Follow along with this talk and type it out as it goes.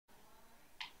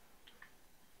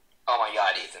Oh my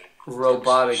god, Ethan.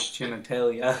 Robotic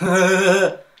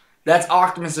genitalia. That's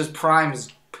Optimus's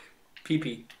Prime's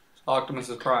pee-pee.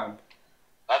 Optimus's Prime.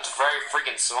 That's very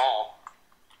freaking small.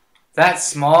 That's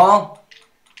small?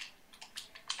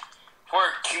 For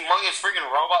a humongous freaking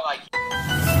robot like...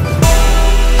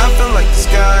 I feel like the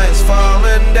sky is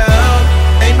falling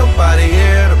down. Ain't nobody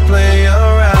here to play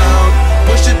around.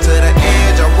 Push it to the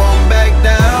edge, I won't back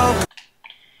down.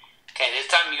 Okay, this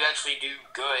time you actually do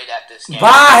good at this game.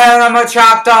 Bye, Hannah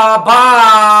Machata.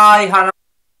 Bye, Hannah.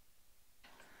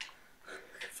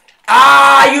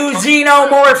 Ah, you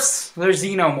xenomorphs! They're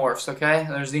xenomorphs, okay?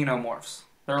 They're xenomorphs.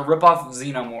 They're a ripoff of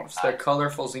xenomorphs. They're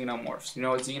colorful xenomorphs. You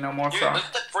know what xenomorphs Dude, are? look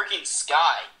at the freaking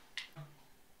sky.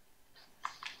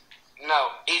 No,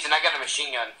 Ethan, I got a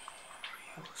machine gun.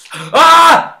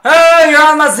 Ah! Hey, you're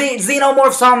on my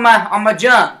xenomorphs on my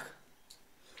junk.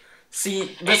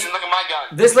 See, this, Ethan, look at my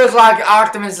gun. this looks like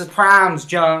Optimus Prime's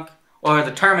junk or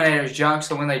the Terminator's junk.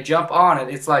 So when they jump on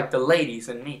it, it's like the ladies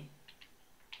and me.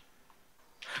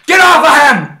 Get off of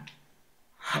him!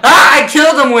 Ah! I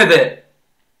killed him with it.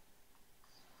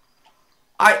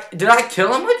 Did I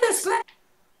kill him with this thing?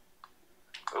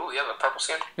 Ooh, you have a purple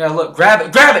skin? Yeah, look, grab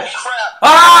it, grab it! Oh, crap!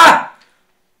 Ah!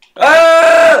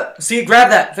 Ah! See, grab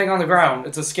that thing on the ground.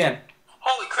 It's a skin.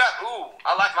 Holy crap! Ooh,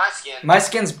 I like my skin. My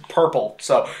skin's purple,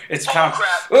 so it's kind of.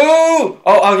 Crap! Ooh!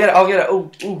 Oh, I'll get it. I'll get it.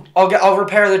 Ooh, ooh! I'll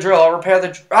repair the drill. I'll repair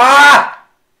the. Ah!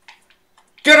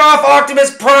 Get off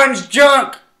Optimus Prime's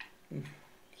junk!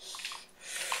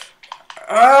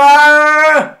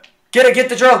 Ah! Get it! Get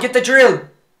the drill! Get the drill!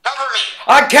 Cover me!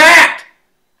 I can't!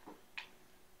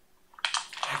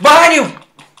 Behind you!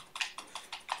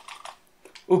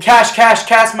 Ooh, cash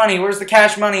money. Where's the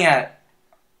cash money at?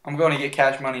 I'm going to get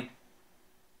cash money.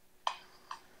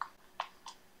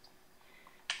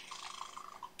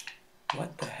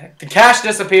 What the heck? The cash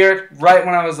disappeared right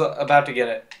when I was about to get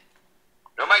it.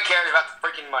 Nobody cares about the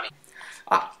freaking money.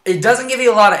 It doesn't give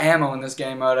you a lot of ammo in this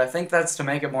game mode. I think that's to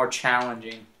make it more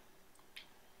challenging.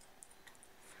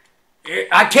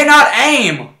 I cannot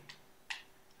aim!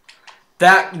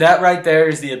 That right there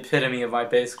is the epitome of my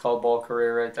baseball ball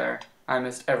career right there. I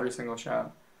missed every single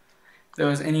shot. If there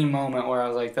was any moment where I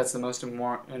was like, that's the most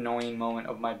annoying moment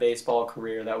of my baseball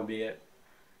career, that would be it.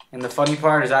 And the funny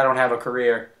part is I don't have a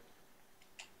career.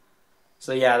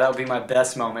 So yeah, that would be my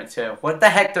best moment too. What the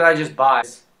heck did I just buy?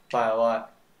 Buy a lot.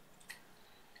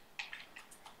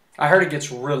 I heard it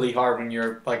gets really hard when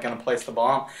you're like gonna place the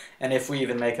bomb, and if we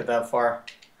even make it that far.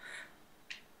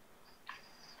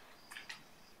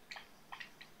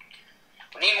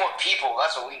 We need more people,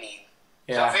 that's what we need.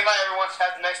 Yeah. So if anybody ever wants to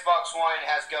have an Xbox One and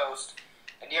has Ghost,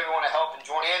 and you ever want to help and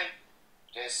join in,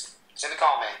 just send a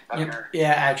comment.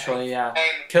 Yeah, actually, yeah.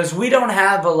 Because we don't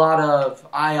have a lot of...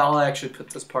 I'll actually put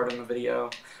this part in the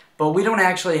video. But we don't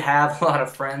actually have a lot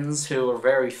of friends who are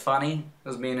very funny,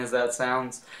 as mean as that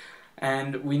sounds.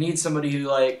 And we need somebody who,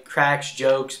 like, cracks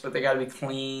jokes, but they gotta be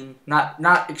clean.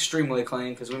 Not extremely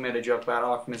clean, because we made a joke about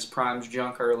Optimus Prime's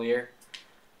junk earlier.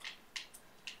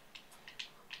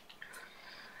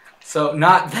 So,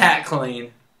 not that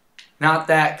clean. Not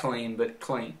that clean, but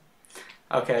clean.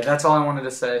 Okay, that's all I wanted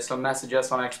to say. So message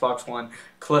us on Xbox One.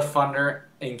 Cliff Thunder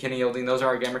and Kenny Yielding. Those are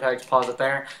our gamer tags. Pause it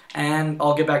there. And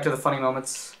I'll get back to the funny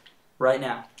moments right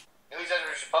now. At least as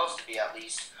we're supposed to be, at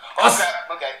least. Oh,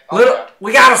 crap. Okay. Little,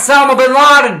 we got Osama Bin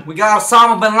Laden. We got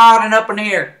Osama Bin Laden up in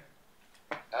here.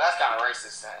 Now that's kind of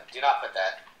racist. Do not put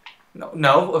that.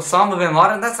 No, Osama Bin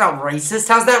Laden? That's not racist.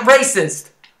 How's that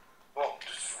racist? Well,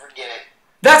 just forget it.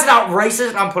 That's not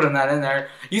racist. I'm putting that in there.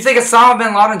 You think Osama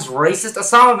Bin Laden's racist?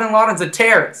 Osama Bin Laden's a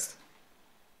terrorist.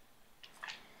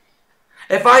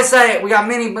 If I say we got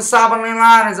many Osama Bin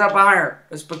Ladens up here,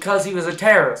 it's because he was a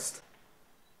terrorist.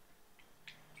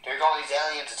 They're calling these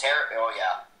aliens a terror? Oh,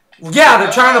 yeah. Yeah,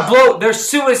 they're trying to blow... They're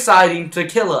suiciding to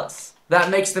kill us.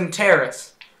 That makes them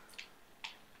terrorists.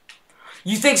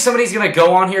 You think somebody's going to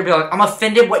go on here and be like, I'm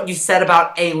offended what you said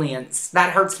about aliens.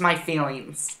 That hurts my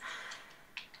feelings.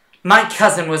 My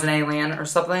cousin was an alien or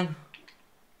something.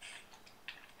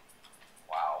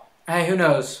 Wow. Hey, who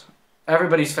knows?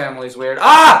 Everybody's family's weird.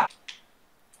 Ah!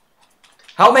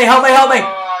 Help me, help me, help me!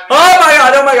 Oh my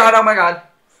god, oh my god, oh my god.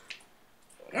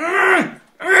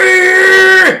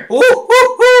 Ooh,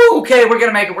 ooh, ooh. Okay, we're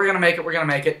gonna make it, we're gonna make it, we're gonna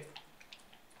make it.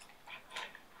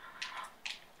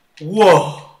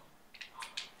 Whoa.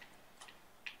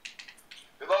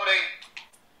 Reloading.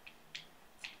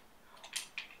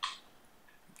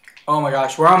 Oh my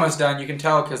gosh, we're almost done. You can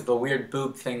tell because the weird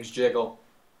boob things jiggle.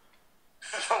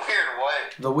 Weird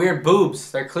what? The weird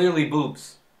boobs. They're clearly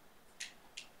boobs.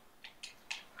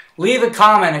 Leave a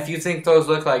comment if you think those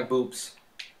look like boobs.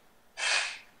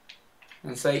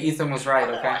 And say Ethan was right,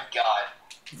 Oh okay? my god.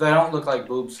 They don't look like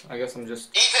boobs. I guess I'm just...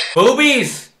 Ethan!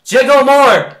 Boobies! Jiggle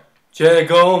more!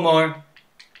 Jiggle more.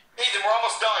 Ethan, we're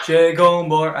almost done. Jiggle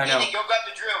more. I know. Ethan, go grab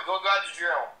the drill. Go grab the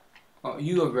drill. Oh,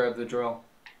 you go grab the drill.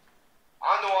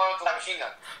 I'm the one with the light machine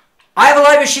gun. I have a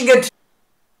light machine gun.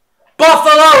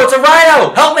 Buffalo! It's a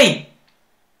rhino! Help me!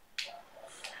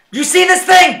 You see this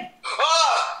thing?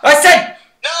 Ah! I said...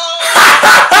 No!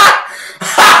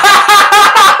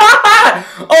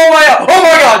 Oh my god! Oh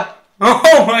my god!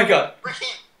 Oh my god!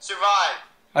 Freaking survive.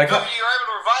 I You were can't... able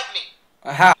to revive me.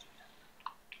 How?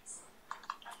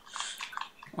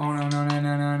 Oh no no no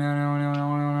no no no no no no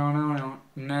no no no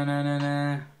no no no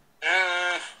no.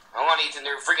 I want Ethan.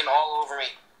 They're freaking all over me.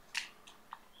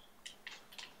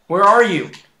 Where are you?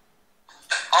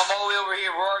 I'm all the way over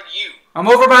here. Where are you? I'm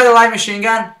over by the light machine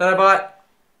gun that I bought.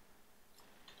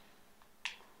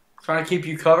 Trying to keep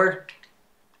you covered.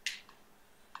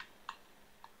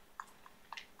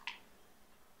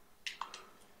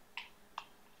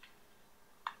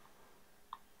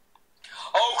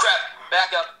 Oh crap!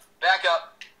 Back up. Back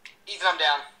up. Ethan, I'm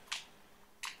down.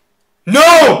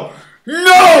 No!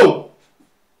 No!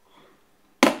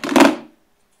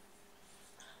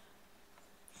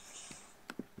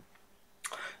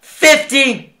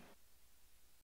 50